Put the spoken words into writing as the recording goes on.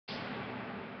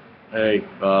Hey,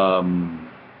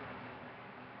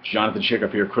 Jonathan Chick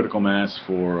up here, Critical Mass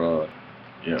for,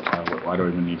 why do I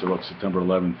even need to look? September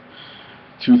 11th,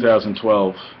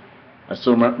 2012. I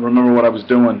still remember what I was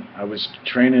doing. I was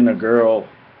training a girl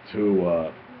who,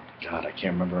 God, I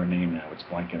can't remember her name now. It's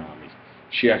blanking on me.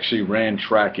 She actually ran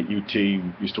track at UT.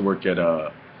 Used to work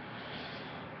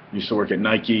at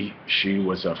Nike. She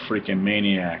was a freaking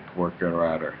maniac worker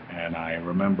at her. And I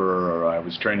remember I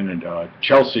was training at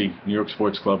Chelsea, New York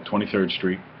Sports Club, 23rd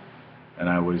Street. And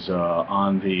I was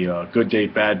on the good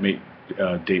date, bad mate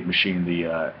date machine, the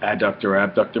adductor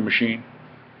abductor machine.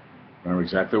 Remember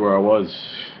exactly where I was.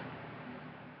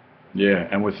 Yeah,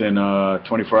 and within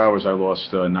 24 hours, I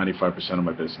lost 95% of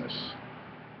my business.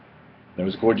 It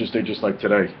was a gorgeous day, just like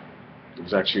today. It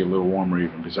was actually a little warmer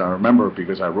even, because I remember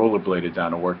because I rollerbladed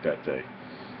down to work that day,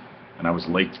 and I was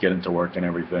late to get into work and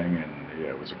everything, and yeah,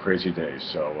 it was a crazy day.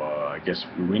 So I guess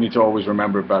we need to always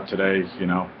remember about today, you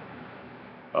know.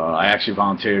 I actually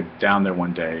volunteered down there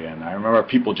one day, and I remember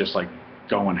people just like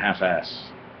going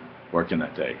half-ass working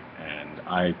that day, and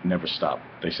I never stopped.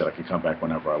 They said I could come back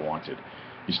whenever I wanted.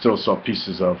 You still saw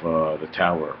pieces of the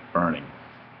tower burning.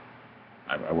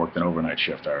 I worked an overnight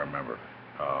shift, I remember.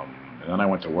 And then I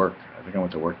went to work. I think I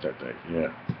went to work that day.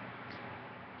 Yeah,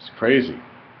 it's crazy.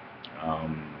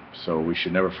 So we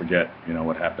should never forget, you know,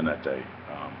 what happened that day.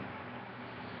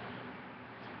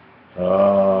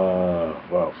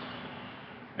 Well,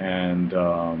 and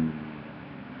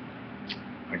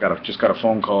just got a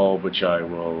phone call, which I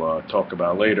will talk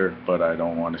about later, but I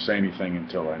don't want to say anything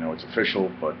until I know it's official.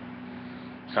 But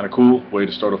kind of cool way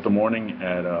to start off the morning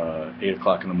at 8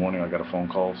 o'clock in the morning. I got a phone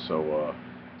call, so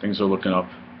things are looking up.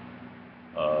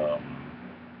 Um,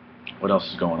 what else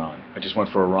is going on? I just went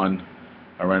for a run.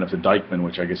 I ran up to Dyckman,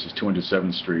 which I guess is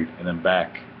 207th Street, and then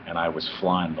back, and I was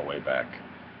flying the way back.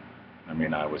 I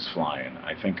mean, I was flying.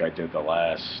 I think I did the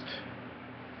last,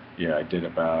 yeah, I did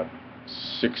about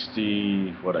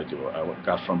 60, what I do? I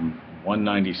got from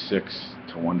 196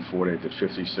 to 140. I did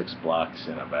 56 blocks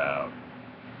in about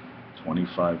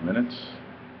 25 minutes.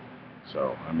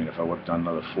 So, I mean, if I would have done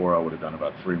another four, I would have done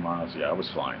about 3 miles. Yeah, I was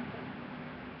flying.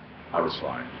 I was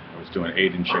flying. I was doing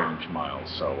 8 and change miles.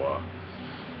 So,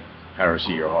 Harris,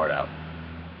 eat your heart out.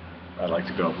 I'd like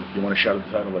to go. You want to shout at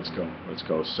the title? Let's go. Let's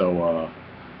go. So,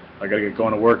 I got to get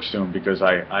going to work soon because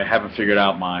I haven't figured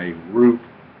out my route,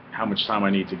 how much time I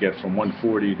need to get from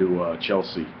 140 to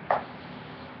Chelsea.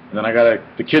 And then I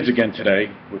got the kids again today,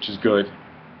 which is good.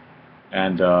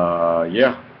 And,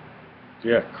 yeah,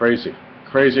 crazy.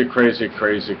 Crazy, crazy,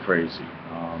 crazy, crazy.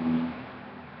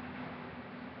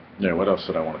 Yeah, what else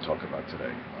did I want to talk about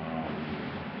today?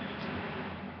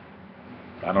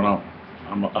 I don't know.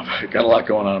 I've got a lot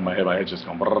going on in my head. My head's just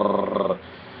going. Brrr.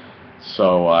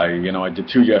 So I did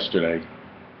two yesterday,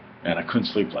 and I couldn't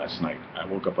sleep last night. I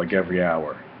woke up like every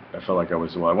hour. I felt like I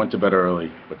went to bed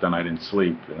early, but then I didn't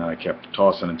sleep, and then I kept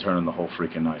tossing and turning the whole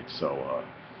freaking night. So,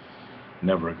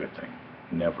 never a good thing.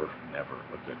 Never, never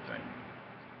a good thing.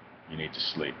 You need to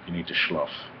sleep. You need to schluff.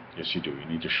 Yes, you do. You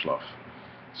need to schluff.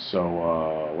 So,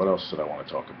 what else did I want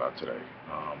to talk about today?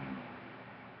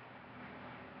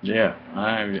 Yeah,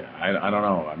 I don't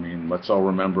know. I mean, let's all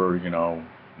remember,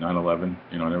 9/11.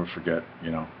 Never forget.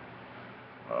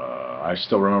 I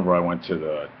still remember I went to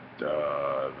the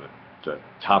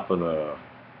top of the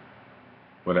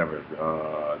whatever,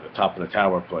 the top of the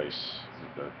tower place,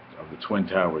 the, of the twin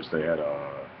towers. They had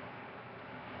I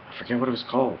forget what it was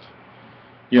called.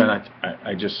 Yeah, and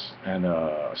I just and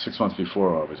 6 months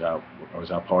before I was out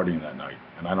partying that night,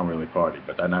 and I don't really party,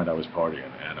 but that night I was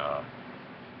partying, and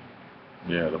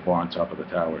yeah, the bar on top of the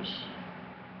towers.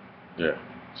 Yeah.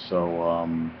 So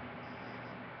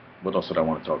what else did I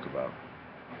want to talk about?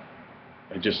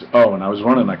 And I was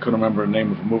running. I couldn't remember the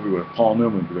name of a movie with Paul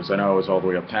Newman because I know I was all the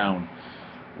way uptown.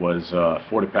 Was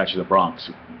Fort Apache the Bronx.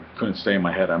 Couldn't stay in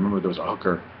my head. I remember there was a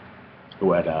hooker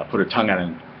who had put her tongue out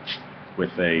in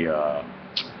with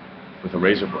a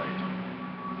razor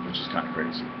blade, which is kind of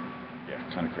crazy. Yeah,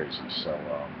 kind of crazy. So,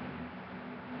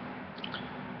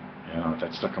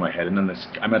 that stuck in my head. And then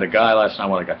I met a guy last night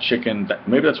when I got chicken.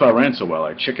 Maybe that's why I ran so well.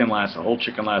 I had a whole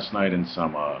chicken last night and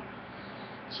some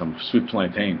sweet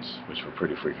plantains, which were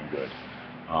pretty freaking good.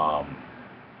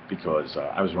 Because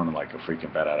I was running like a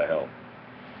freaking bat out of hell.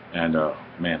 And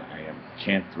man,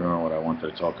 can't remember what I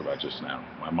wanted to talk about just now.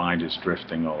 My mind is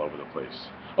drifting all over the place.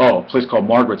 Oh, a place called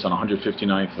Margaret's on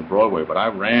 159th and Broadway, but I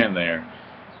ran there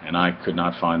and I could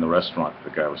not find the restaurant the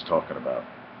guy was talking about.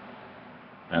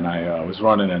 And I was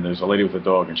running, and there's a lady with a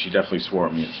dog, and she definitely swore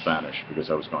at me in Spanish because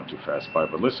I was going too fast by.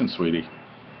 But listen, sweetie,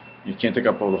 you can't take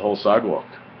up the whole sidewalk.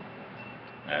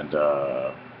 And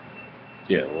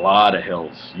Yeah, a lot of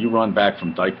hills. You run back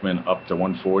from Dykeman up to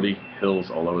 140,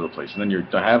 hills all over the place. And then you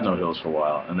have no hills for a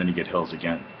while, and then you get hills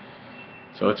again.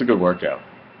 So it's a good workout.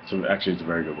 So actually, it's a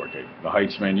very good workout. The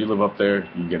heights, man, you live up there,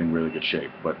 you get in really good shape.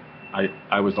 But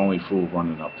I was the only fool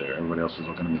running up there. Everybody else was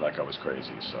looking at me like I was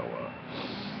crazy. So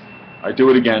I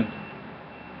do it again.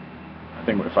 I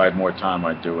think if I had more time,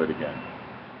 I'd do it again.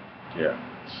 Yeah.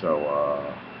 So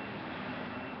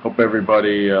hope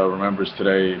everybody remembers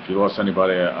today. If you lost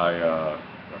anybody,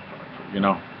 you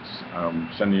know, I'm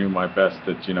sending you my best.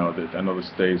 That you know that I know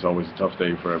this day is always a tough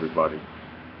day for everybody.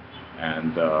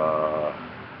 And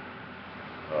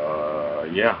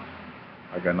yeah,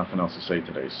 I got nothing else to say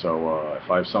today. So if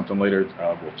I have something later,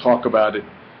 we'll talk about it.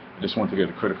 I just want to get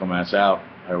the critical mass out.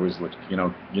 I always look, you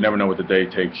know, you never know what the day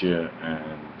takes you,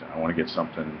 and I want to get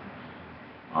something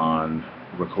on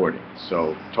recording.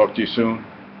 So talk to you soon.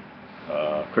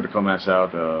 Critical mass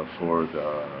out for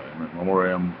the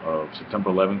memoriam of September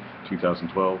 11th,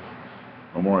 2012.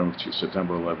 Memoriam of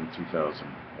September 11th,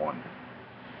 2001.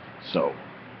 So,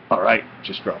 all right,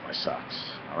 just dropped my socks.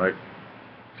 All right,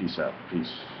 peace out. Peace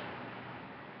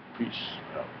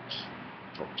out.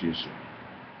 Talk to you soon.